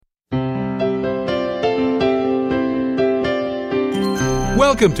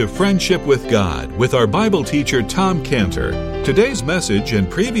Welcome to Friendship with God with our Bible teacher Tom Cantor. Today's message and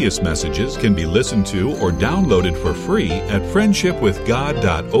previous messages can be listened to or downloaded for free at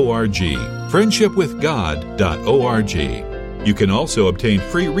friendshipwithgod.org. friendshipwithgod.org. You can also obtain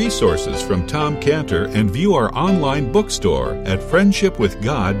free resources from Tom Cantor and view our online bookstore at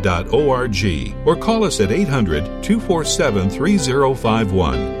friendshipwithgod.org or call us at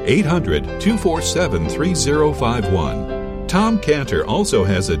 800-247-3051. 800-247-3051. Tom Cantor also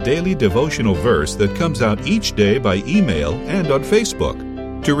has a daily devotional verse that comes out each day by email and on Facebook.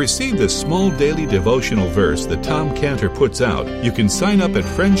 To receive this small daily devotional verse that Tom Cantor puts out, you can sign up at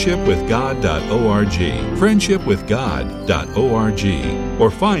friendshipwithgod.org, friendshipwithgod.org,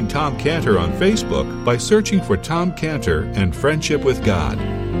 or find Tom Cantor on Facebook by searching for Tom Cantor and Friendship with God.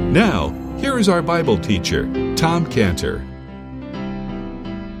 Now, here is our Bible teacher, Tom Cantor.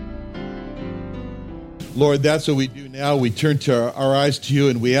 Lord, that's what we do now. We turn to our eyes to you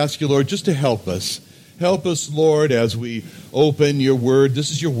and we ask you, Lord, just to help us. Help us, Lord, as we open your word.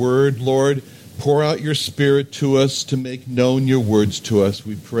 This is your word, Lord. Pour out your spirit to us to make known your words to us.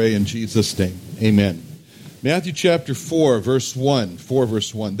 We pray in Jesus' name. Amen. Matthew chapter 4, verse 1.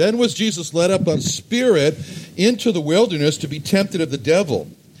 Then was Jesus led up on spirit into the wilderness to be tempted of the devil.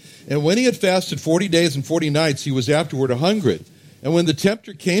 And when he had fasted 40 days and 40 nights, he was afterward hungered. And when the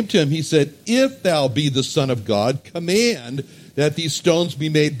tempter came to him, he said, If thou be the Son of God, command that these stones be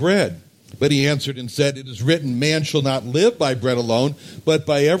made bread. But he answered and said, It is written, Man shall not live by bread alone, but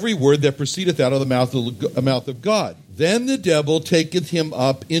by every word that proceedeth out of the mouth of God. Then the devil taketh him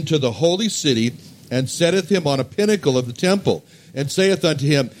up into the holy city, and setteth him on a pinnacle of the temple, and saith unto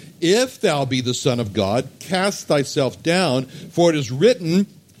him, If thou be the Son of God, cast thyself down, for it is written,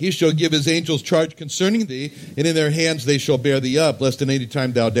 He shall give his angels charge concerning thee, and in their hands they shall bear thee up, lest in any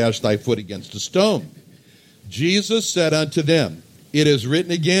time thou dash thy foot against a stone. Jesus said unto them, It is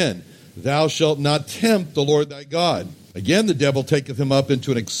written again, Thou shalt not tempt the Lord thy God. Again the devil taketh him up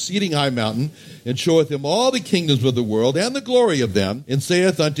into an exceeding high mountain, and showeth him all the kingdoms of the world, and the glory of them, and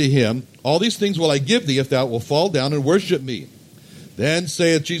saith unto him, All these things will I give thee, if thou wilt fall down and worship me. Then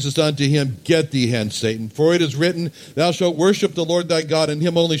saith Jesus unto him, Get thee hence, Satan, for it is written, Thou shalt worship the Lord thy God, and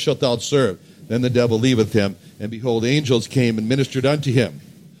him only shalt thou serve. Then the devil leaveth him, and behold, angels came and ministered unto him.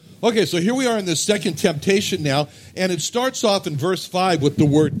 Okay, so here we are in this second temptation now, and it starts off in verse 5 with the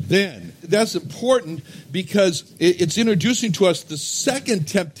word then. That's important because it's introducing to us the second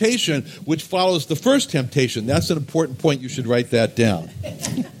temptation, which follows the first temptation. That's an important point. You should write that down.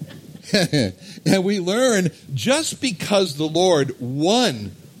 And we learn just because the Lord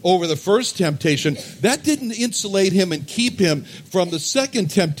won over the first temptation, that didn't insulate him and keep him from the second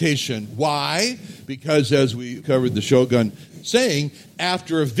temptation. Why? Because as we covered the Shogun saying,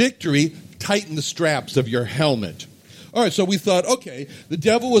 after a victory, tighten the straps of your helmet. All right, so we thought, okay, the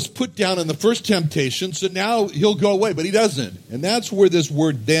devil was put down in the first temptation, so now he'll go away, but he doesn't. And that's where this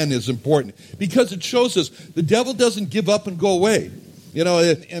word then is important, because it shows us the devil doesn't give up and go away. You know,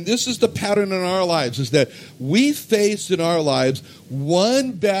 and this is the pattern in our lives, is that we face in our lives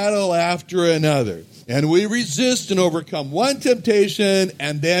one battle after another. And we resist and overcome one temptation,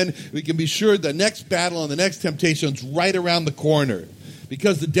 and then we can be sure the next battle and the next temptation is right around the corner.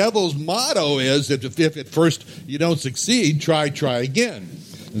 Because the devil's motto is that if at first you don't succeed, try again.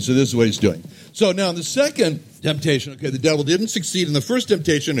 And so this is what he's doing. So now in the second temptation, okay, the devil didn't succeed in the first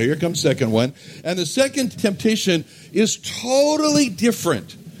temptation. Here comes the second one. And the second temptation is totally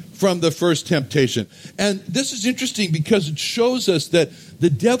different from the first temptation. And this is interesting because it shows us that the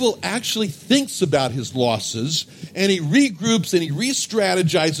devil actually thinks about his losses, and he regroups and he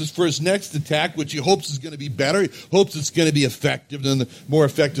re-strategizes for his next attack, which he hopes is going to be better. He hopes it's going to be more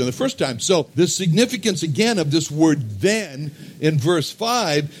effective than the first time. So the significance, again, of this word then in verse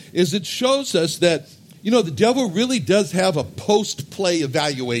 5 is it shows us that, you know, the devil really does have a post-play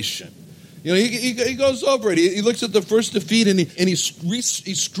evaluation. You know, he goes over it. He looks at the first defeat and he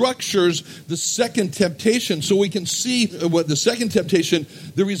structures the second temptation so we can see what the second temptation,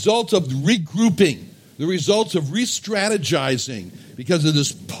 the results of regrouping, the results of re-strategizing because of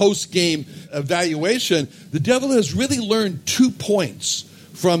this post-game evaluation. The devil has really learned 2 points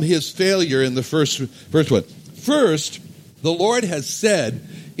from his failure in the first one. First, the Lord has said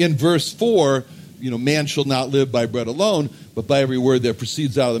in verse 4, you know, man shall not live by bread alone, but by every word that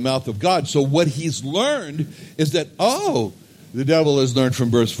proceeds out of the mouth of God. So what he's learned is that, the devil has learned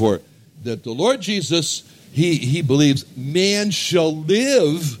from verse 4, that the Lord Jesus, he believes man shall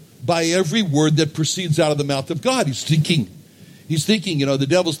live by every word that proceeds out of the mouth of God. He's thinking, you know, the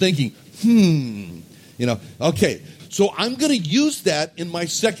devil's thinking, okay. So I'm going to use that in my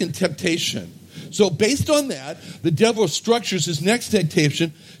second temptation. So based on that, the devil structures his next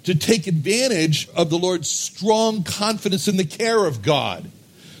temptation to take advantage of the Lord's strong confidence in the care of God.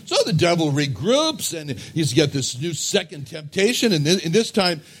 So the devil regroups, and he's got this new second temptation. And this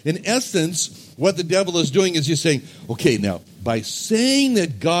time, in essence, what the devil is doing is he's saying, okay, now, by saying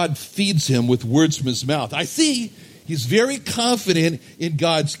that God feeds him with words from his mouth, I see he's very confident in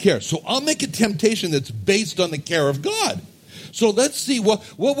God's care. So I'll make a temptation that's based on the care of God. So let's see,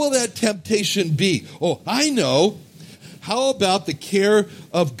 what will that temptation be? Oh, I know. How about the care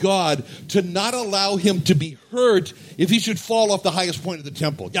of God to not allow him to be hurt if he should fall off the highest point of the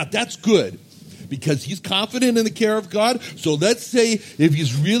temple? Yeah, that's good, because he's confident in the care of God. So let's say if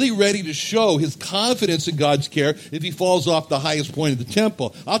he's really ready to show his confidence in God's care, if he falls off the highest point of the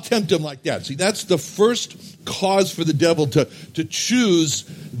temple, I'll tempt him like that. See, that's the first cause for the devil to choose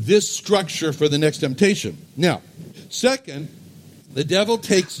this structure for the next temptation. Now, second, the devil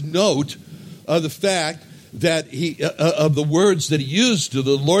takes note of the fact that of the words that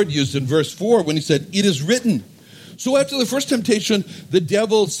the Lord used in verse 4 when he said, "It is written." So after the first temptation, the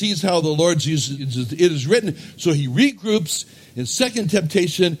devil sees how the Lord uses "it is written," so he regroups in second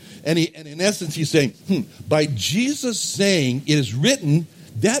temptation, and in essence he's saying, by Jesus saying "it is written,"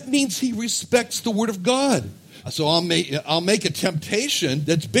 that means he respects the word of God. So I'll make a temptation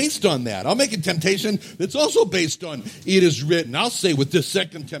that's based on that. I'll make a temptation that's also based on "it is written." I'll say with this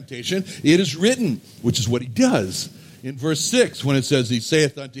second temptation, "it is written," which is what he does. In verse 6, when it says, he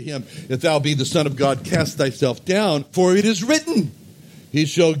saith unto him, "If thou be the Son of God, cast thyself down, for it is written, He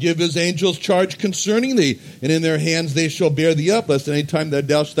shall give his angels charge concerning thee, and in their hands they shall bear thee up, lest any time thou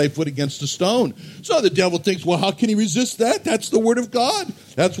dash thy foot against a stone." So the devil thinks, well, how can he resist that? That's the word of God.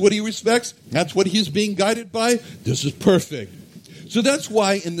 That's what he respects. That's what he's being guided by. This is perfect. So that's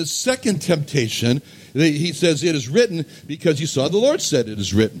why in the second temptation, he says it is written, because you saw the Lord said it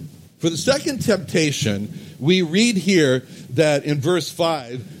is written. For the second temptation, we read here that in verse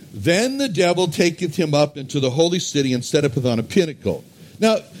 5, "Then the devil taketh him up into the holy city and setteth on a pinnacle."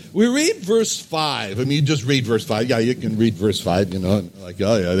 Now, we read verse 5. I mean, you just read verse 5. Yeah, you can read verse 5, like,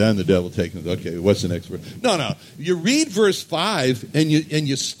 oh yeah, then the devil taking it. Okay, what's the next verse? No. You read verse 5 and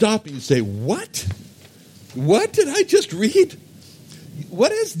you stop and you say, what? What did I just read?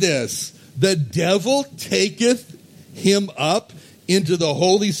 What is this? The devil taketh him up into the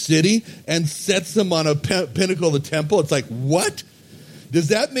holy city and sets him on a pinnacle of the temple. It's like, what? Does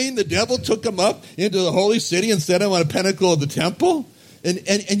that mean the devil took him up into the holy city and set him on a pinnacle of the temple? And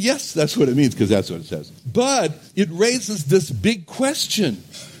yes, that's what it means, because that's what it says. But it raises this big question.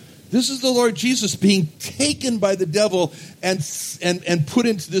 This is the Lord Jesus being taken by the devil and put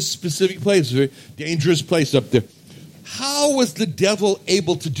into this specific place, a very dangerous place up there. How was the devil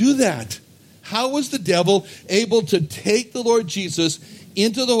able to do that? How was the devil able to take the Lord Jesus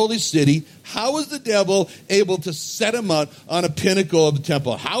into the holy city? How was the devil able to set him on a pinnacle of the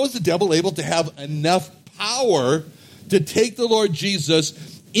temple? How was the devil able to have enough power to take the Lord Jesus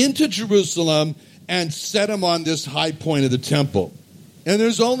into Jerusalem and set him on this high point of the temple? And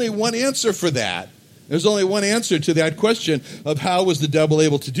there's only one answer for that. There's only one answer to that question of how was the devil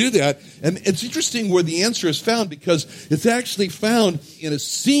able to do that. And it's interesting where the answer is found, because it's actually found in a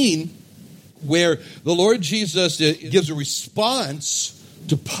scene where the Lord Jesus gives a response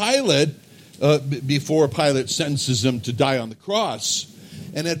to Pilate before Pilate sentences him to die on the cross.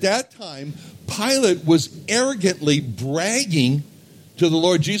 And at that time, Pilate was arrogantly bragging to the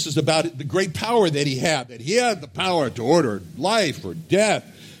Lord Jesus about the great power that he had the power to order life or death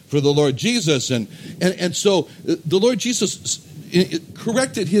for the Lord Jesus. And so the Lord Jesus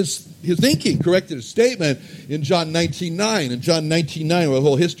corrected his thinking, corrected his statement in John 19:9. In John 19:9, where the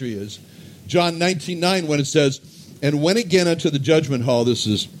whole history is, John 19:9, when it says, "And went again unto the judgment hall," this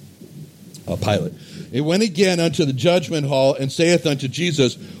is Pilate, "It went again unto the judgment hall, and saith unto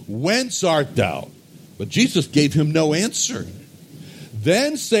Jesus, Whence art thou? But Jesus gave him no answer.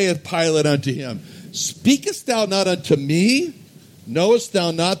 Then saith Pilate unto him, Speakest thou not unto me? Knowest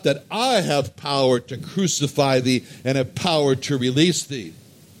thou not that I have power to crucify thee, and have power to release thee?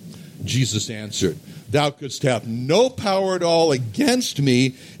 Jesus answered, Thou couldst have no power at all against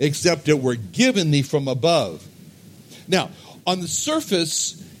me, except it were given thee from above." Now, on the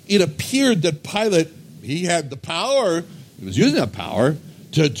surface, it appeared that Pilate, he had the power, he was using that power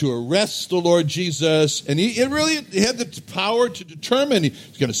to arrest the Lord Jesus, and he really had the power to determine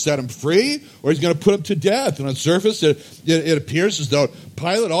he's going to set him free or he's going to put him to death. And on the surface, it appears as though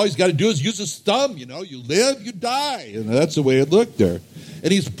Pilate, all he's got to do is use his thumb. You live, you die. And that's the way it looked there.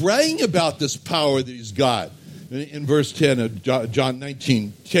 And he's bragging about this power that he's got. In verse 10 of John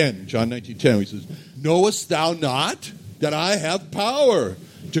 19:10, he says, knowest thou not that I have power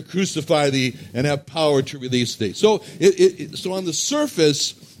to crucify thee and have power to release thee? So, so on the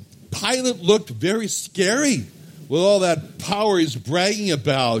surface, Pilate looked very scary with all that power he's bragging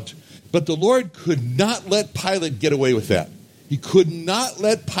about. But the Lord could not let Pilate get away with that. He could not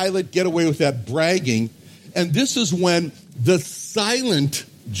let Pilate get away with that bragging. And this is when the silent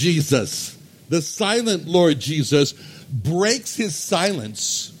Jesus, the silent Lord Jesus, breaks his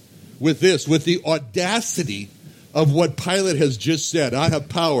silence with this, with the audacity of what Pilate has just said. I have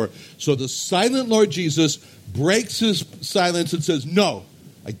power. So the silent Lord Jesus breaks his silence and says, no,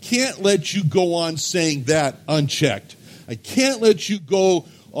 I can't let you go on saying that unchecked. I can't let you go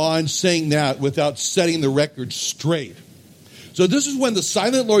on saying that without setting the record straight. So this is when the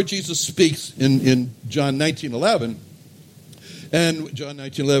silent Lord Jesus speaks in John 19:11. And John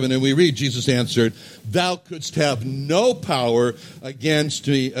 19:11, and we read, Jesus answered, thou couldst have no power against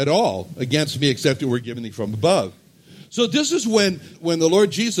me at all, against me except it were given thee from above. So this is when the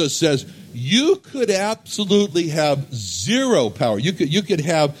Lord Jesus says, you could absolutely have zero power. You could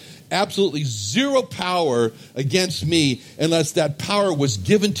have absolutely zero power against me unless that power was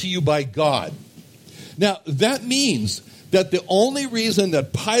given to you by God. Now, that means that the only reason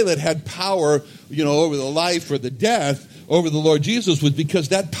that Pilate had power, over the life or the death over the Lord Jesus was because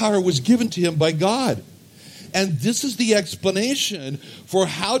that power was given to him by God. And this is the explanation for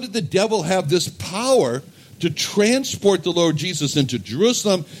how did the devil have this power to transport the Lord Jesus into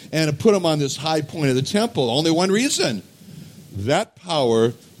Jerusalem and to put him on this high point of the temple. Only one reason. That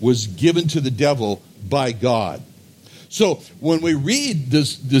power was given to the devil by God. So when we read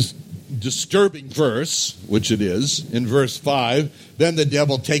this disturbing verse, which it is, in verse 5, then the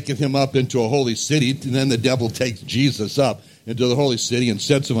devil taketh him up into a holy city, and then the devil takes Jesus up into the holy city and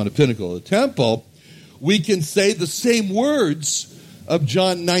sets him on the pinnacle of the temple, we can say the same words of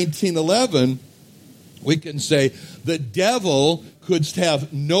John 19:11. We can say the devil could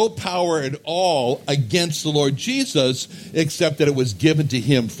have no power at all against the Lord Jesus except that it was given to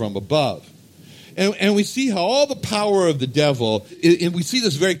him from above. And we see how all the power of the devil, and we see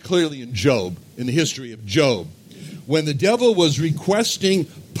this very clearly in Job, in the history of Job. When the devil was requesting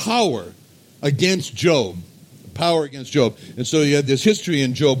power against Job, and so you had this history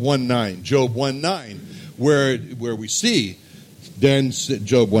in Job 1:9, where we see, then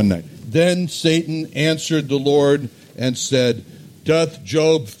Job 1:9. Then Satan answered the Lord and said, doth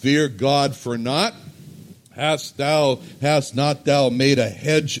Job fear God for naught? Hast not thou made a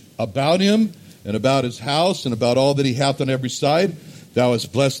hedge about him, and about his house, and about all that he hath on every side? Thou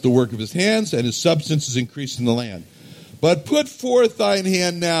hast blessed the work of his hands, and his substance is increased in the land. But put forth thine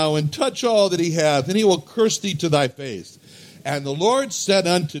hand now, and touch all that he hath, and he will curse thee to thy face. And the Lord said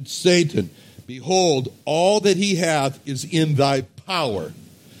unto Satan, behold, all that he hath is in thy power.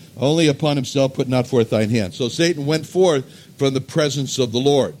 Only upon himself put not forth thine hand. So Satan went forth from the presence of the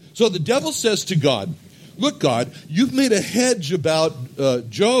Lord. So the devil says to God, look, God, you've made a hedge about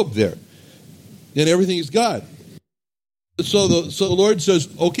Job there, and everything he's got. So the Lord says,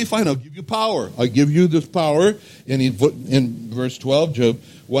 okay, fine, I'll give you power. I'll give you this power. And in verse 12, Job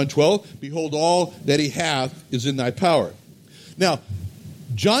 1:12, behold, all that he hath is in thy power. Now,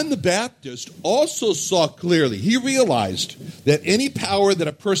 John the Baptist also saw clearly. He realized that any power that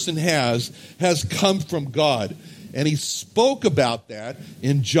a person has come from God. And he spoke about that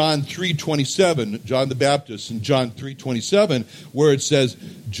in John 3:27, John the Baptist in John 3:27, where it says,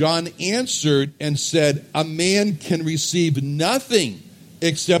 John answered and said, a man can receive nothing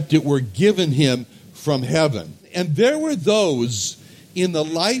except it were given him from heaven. And there were those in the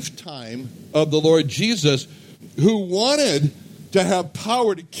lifetime of the Lord Jesus who wanted to have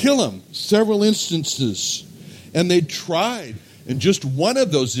power to kill him, several instances. And they tried. And just one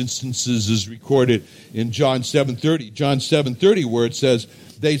of those instances is recorded in John 7:30. John 7:30, where it says,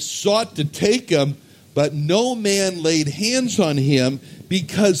 they sought to take him, but no man laid hands on him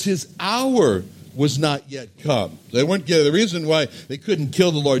because his hour was not yet come. They weren't given. The reason why they couldn't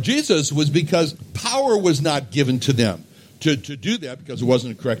kill the Lord Jesus was because power was not given to them to do that, because it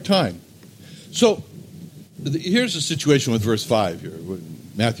wasn't a correct time. So here's the situation with verse 5 here,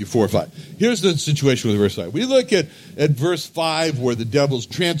 Matthew 4:5. Here's the situation with verse 5. We look at verse 5 where the devil's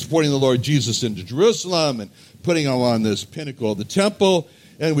transporting the Lord Jesus into Jerusalem and putting him on this pinnacle of the temple.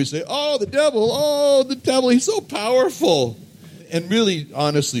 And we say, the devil, he's so powerful. And really,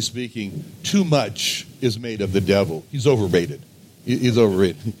 honestly speaking, too much is made of the devil. He's overrated. He's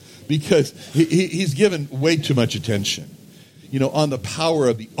overrated because he's given way too much attention. On the power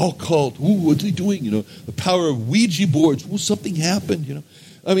of the occult. Ooh, what's he doing? The power of Ouija boards. Ooh, something happened,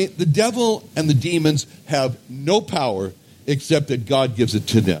 I mean, the devil and the demons have no power except that God gives it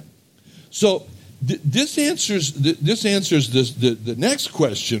to them. So this answers the next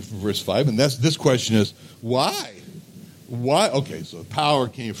question from verse 5, and this question is, why? Why? Okay, so power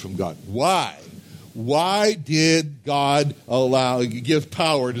came from God. Why? Why did God give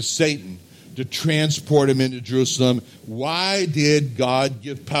power to Satan to transport him into Jerusalem? Why did God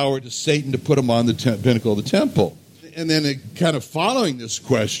give power to Satan to put him on the pinnacle of the temple? And then kind of following this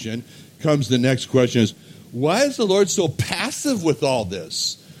question comes the next question is, why is the Lord so passive with all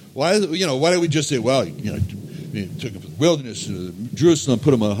this? Why don't we just say, well, he took him to the wilderness, to Jerusalem,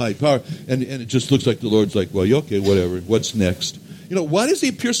 put him on a high power, and it just looks like the Lord's like, well, okay, whatever, what's next? Why does he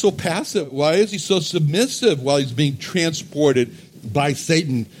appear so passive? Why is he so submissive while he's being transported by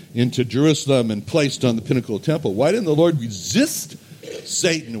Satan into Jerusalem and placed on the pinnacle of the temple? Why didn't the Lord resist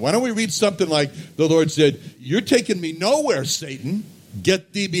Satan? Why don't we read something like the Lord said, you're taking me nowhere, Satan.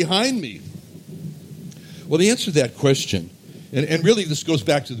 Get thee behind me. Well, the answer to that question, and really this goes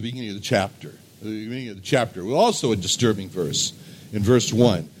back to the beginning of the chapter. The beginning of the chapter. Well, also a disturbing verse in verse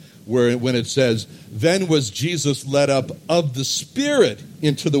 1, when it says, then was Jesus led up of the Spirit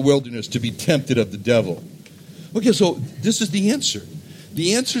into the wilderness to be tempted of the devil. Okay, so this is the answer.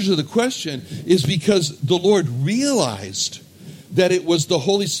 The answer to the question is because the Lord realized that it was the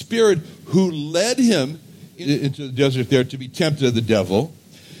Holy Spirit who led him into the desert there to be tempted of the devil.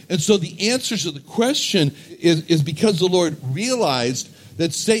 And so the answer to the question is because the Lord realized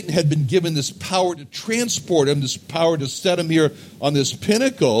that Satan had been given this power to transport him, this power to set him here on this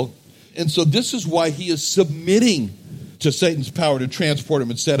pinnacle. And so this is why he is submitting to Satan's power to transport him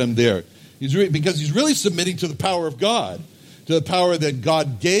and set him there. Because he's really submitting to the power of God, to the power that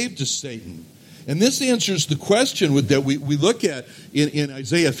God gave to Satan. And this answers the question that we look at in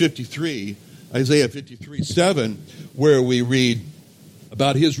Isaiah 53, 7, where we read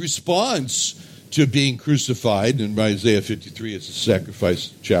about his response to being crucified. In Isaiah 53, it's a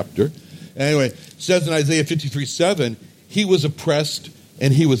sacrifice chapter. Anyway, it says in Isaiah 53, 7, he was oppressed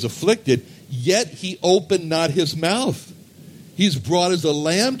and he was afflicted, yet he opened not his mouth. He's brought as a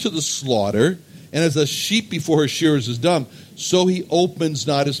lamb to the slaughter, and as a sheep before her shearers is dumb, so he opens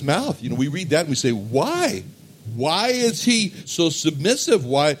not his mouth. We read that and we say, why? Why is he so submissive?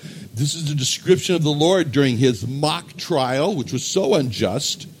 Why? This is a description of the Lord during his mock trial, which was so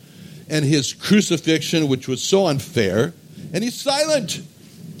unjust, and his crucifixion, which was so unfair, and he's silent.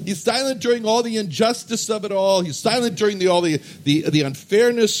 He's silent during all the injustice of it all. He's silent during all the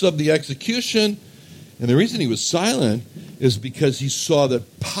unfairness of the execution. And the reason he was silent is because he saw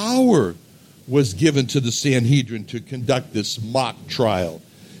that power was given to the Sanhedrin to conduct this mock trial.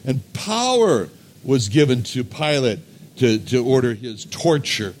 And power was given to Pilate to order his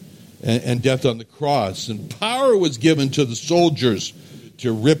torture and death on the cross. And power was given to the soldiers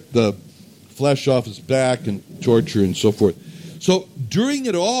to rip the flesh off his back and torture and so forth. So during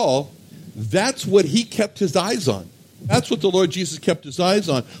it all, that's what he kept his eyes on. That's what the Lord Jesus kept his eyes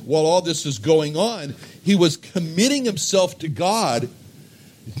on while all this is going on. He was committing himself to God,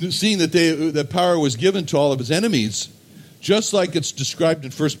 seeing that power was given to all of his enemies, just like it's described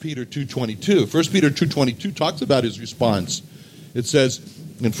in 1 Peter 2:22. 1 Peter 2:22 talks about his response. It says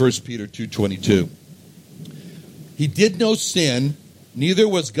in 1 Peter 2:22, he did no sin, neither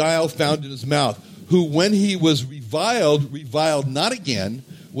was guile found in his mouth, who when he was reviled not again.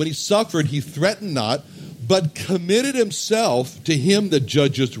 When he suffered, he threatened not, but committed himself to him that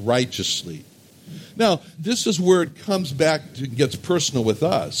judges righteously. Now, this is where it comes back and gets personal with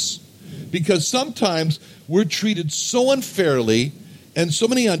us. Because sometimes we're treated so unfairly and so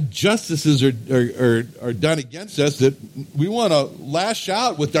many injustices are done against us that we want to lash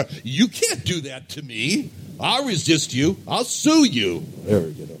out with you can't do that to me. I'll resist you. I'll sue you. There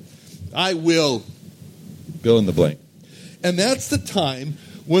we go. I will fill in the blank. And that's the time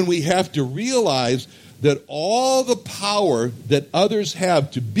when we have to realize that all the power that others have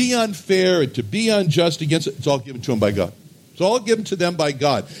to be unfair and to be unjust against it, it's all given to them by God. It's all given to them by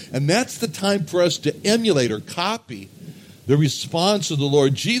God. And that's the time for us to emulate or copy the response of the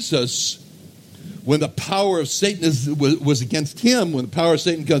Lord Jesus when the power of Satan was against him, when the power of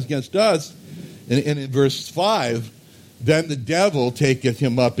Satan comes against us. And in verse 5, then the devil taketh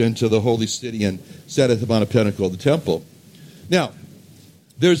him up into the holy city and setteth him on a pinnacle of the temple. Now,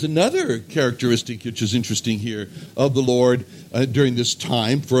 there's another characteristic which is interesting here of the Lord during this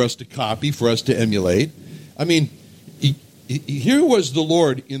time for us to copy, for us to emulate. I mean, here was the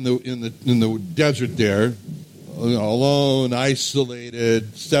Lord in the desert there, alone,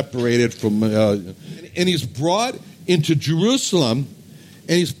 isolated, separated from, and he's brought into Jerusalem,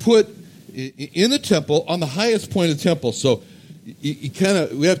 and he's put in the temple on the highest point of the temple. So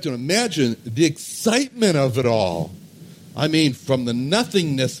we have to imagine the excitement of it all. I mean, from the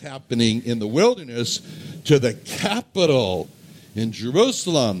nothingness happening in the wilderness to the capital in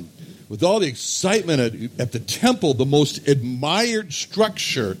Jerusalem, with all the excitement at the temple, the most admired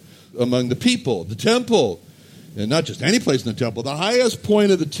structure among the people, the temple, and not just any place in the temple, the highest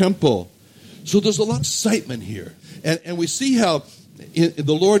point of the temple. So there's a lot of excitement here. And we see how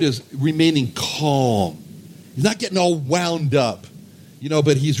the Lord is remaining calm. He's not getting all wound up,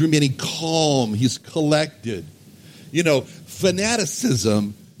 but he's remaining calm. He's collected.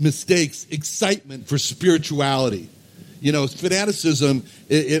 Fanaticism mistakes excitement for spirituality. Fanaticism,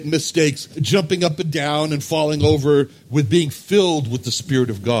 it mistakes jumping up and down and falling over with being filled with the Spirit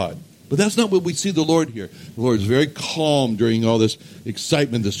of God. But that's not what we see the Lord here. The Lord is very calm during all this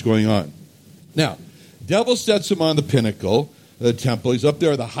excitement that's going on. Now, devil sets him on the pinnacle of the temple. He's up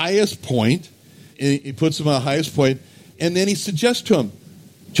there at the highest point. He puts him on the highest point. And then he suggests to him,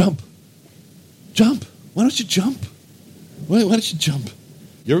 jump. Why don't you jump? Why don't you jump?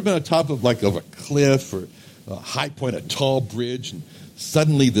 You ever been on top of a cliff or a high point, a tall bridge, and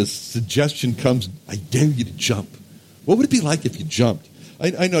suddenly this suggestion comes, I dare you to jump. What would it be like if you jumped?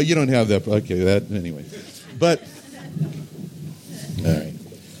 I know you don't have that. Okay, that anyway. But, all right.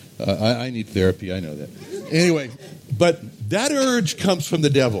 I need therapy. I know that. Anyway, but that urge comes from the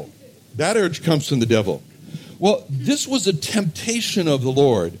devil. Well, this was a temptation of the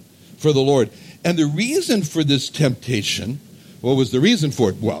Lord, for the Lord. And the reason for this temptation, what was the reason for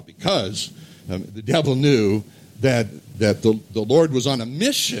it? Well, because the devil knew that the Lord was on a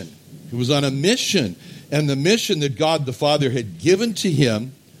mission. He was on a mission. And the mission that God the Father had given to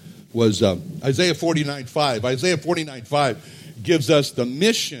him was Isaiah 49:5. Isaiah 49:5 gives us the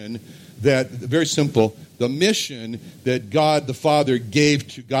mission very simple, the mission that God the Father gave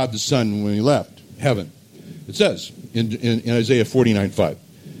to God the Son when he left heaven. It says in Isaiah 49:5,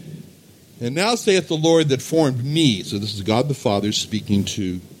 and now saith the Lord that formed me. So this is God the Father speaking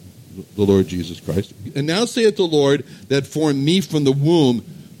to the Lord Jesus Christ. And now saith the Lord that formed me from the womb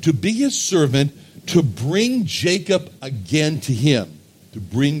to be his servant, to bring Jacob again to him. To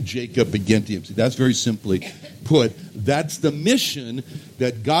bring Jacob again to him. See, that's very simply put. That's the mission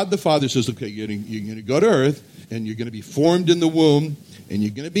that God the Father says, okay, you're going to go to earth, and you're going to be formed in the womb, and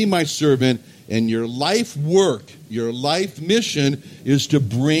you're going to be my servant, and your life work, your life mission is to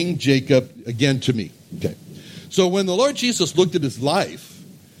bring Jacob again to me. Okay. So when the Lord Jesus looked at his life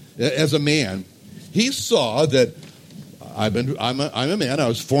as a man, he saw that I'm a man. I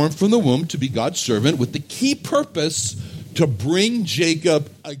was formed from the womb to be God's servant with the key purpose to bring Jacob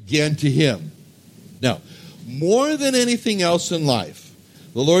again to him. Now, more than anything else in life,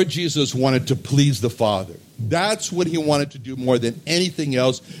 the Lord Jesus wanted to please the Father. That's what he wanted to do more than anything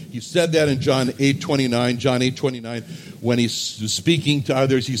else. He said that in John 8:29, when he was speaking to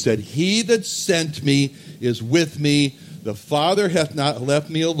others, he said, he that sent me is with me. The Father hath not left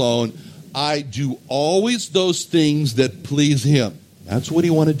me alone. I do always those things that please him. That's what he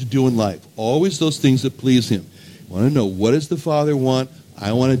wanted to do in life. Always those things that please him. I want to know, what does the Father want?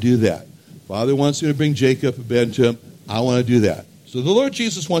 I want to do that. Father wants me to bring Jacob again to him. I want to do that. So the Lord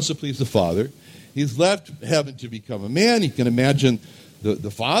Jesus wants to please the Father. He's left heaven to become a man. You can imagine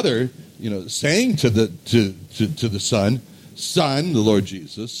the Father, saying to the Son, the Lord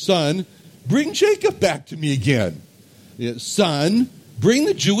Jesus, Son, bring Jacob back to me again. Son, bring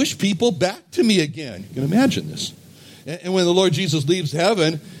the Jewish people back to me again. You can imagine this. And when the Lord Jesus leaves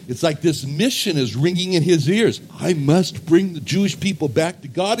heaven, it's like this mission is ringing in his ears. I must bring the Jewish people back to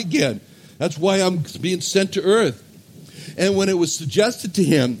God again. That's why I'm being sent to earth. And when it was suggested to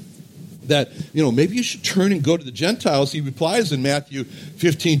him that, maybe you should turn and go to the Gentiles, he replies in Matthew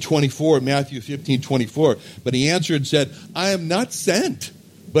 15:24, but he answered and said, I am not sent,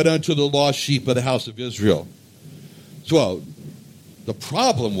 but unto the lost sheep of the house of Israel. So the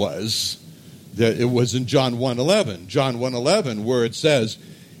problem was that it was in John 1:11, where it says,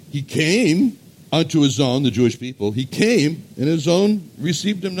 he came unto his own, the Jewish people. He came, and his own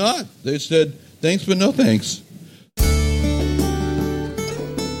received him not. They said, thanks, but no thanks.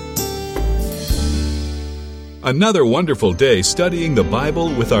 Another wonderful day studying the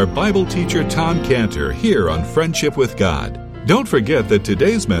Bible with our Bible teacher Tom Cantor here on Friendship with God. Don't forget that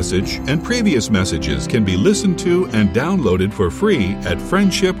today's message and previous messages can be listened to and downloaded for free at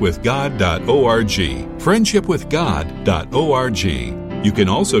friendshipwithgod.org. friendshipwithgod.org. You can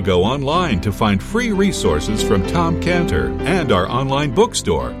also go online to find free resources from Tom Cantor and our online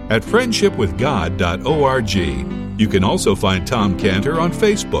bookstore at friendshipwithgod.org. You can also find Tom Cantor on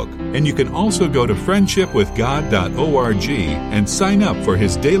Facebook, and you can also go to friendshipwithgod.org and sign up for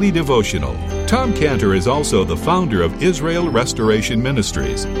his daily devotional. Tom Cantor is also the founder of Israel Restoration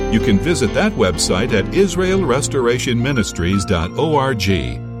Ministries. You can visit that website at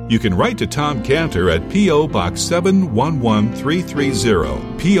israelrestorationministries.org. You can write to Tom Cantor at P.O. Box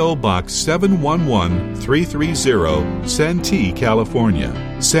 711330, P.O. Box 711330, Santee,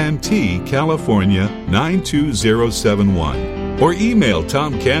 California. Santee, California 92071. Or email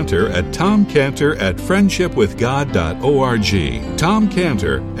Tom Cantor at tomcantor@friendshipwithgod.org. Tom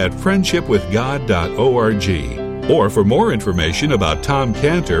Cantor at friendshipwithgod.org. Or for more information about Tom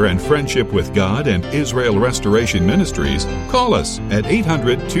Cantor and Friendship with God and Israel Restoration Ministries, call us at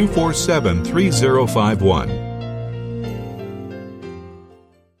 800-247-3051.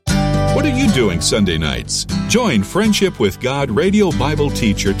 What are you doing Sunday nights? Join Friendship with God radio Bible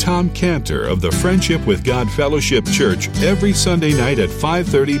teacher Tom Cantor of the Friendship with God Fellowship Church every Sunday night at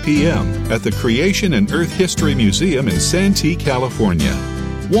 5:30 p.m. at the Creation and Earth History Museum in Santee, California.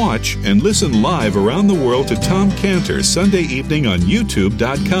 Watch and listen live around the world to Tom Cantor Sunday evening on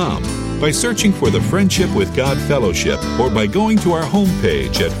YouTube.com by searching for the Friendship with God Fellowship or by going to our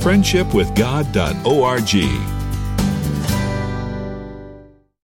homepage at friendshipwithgod.org.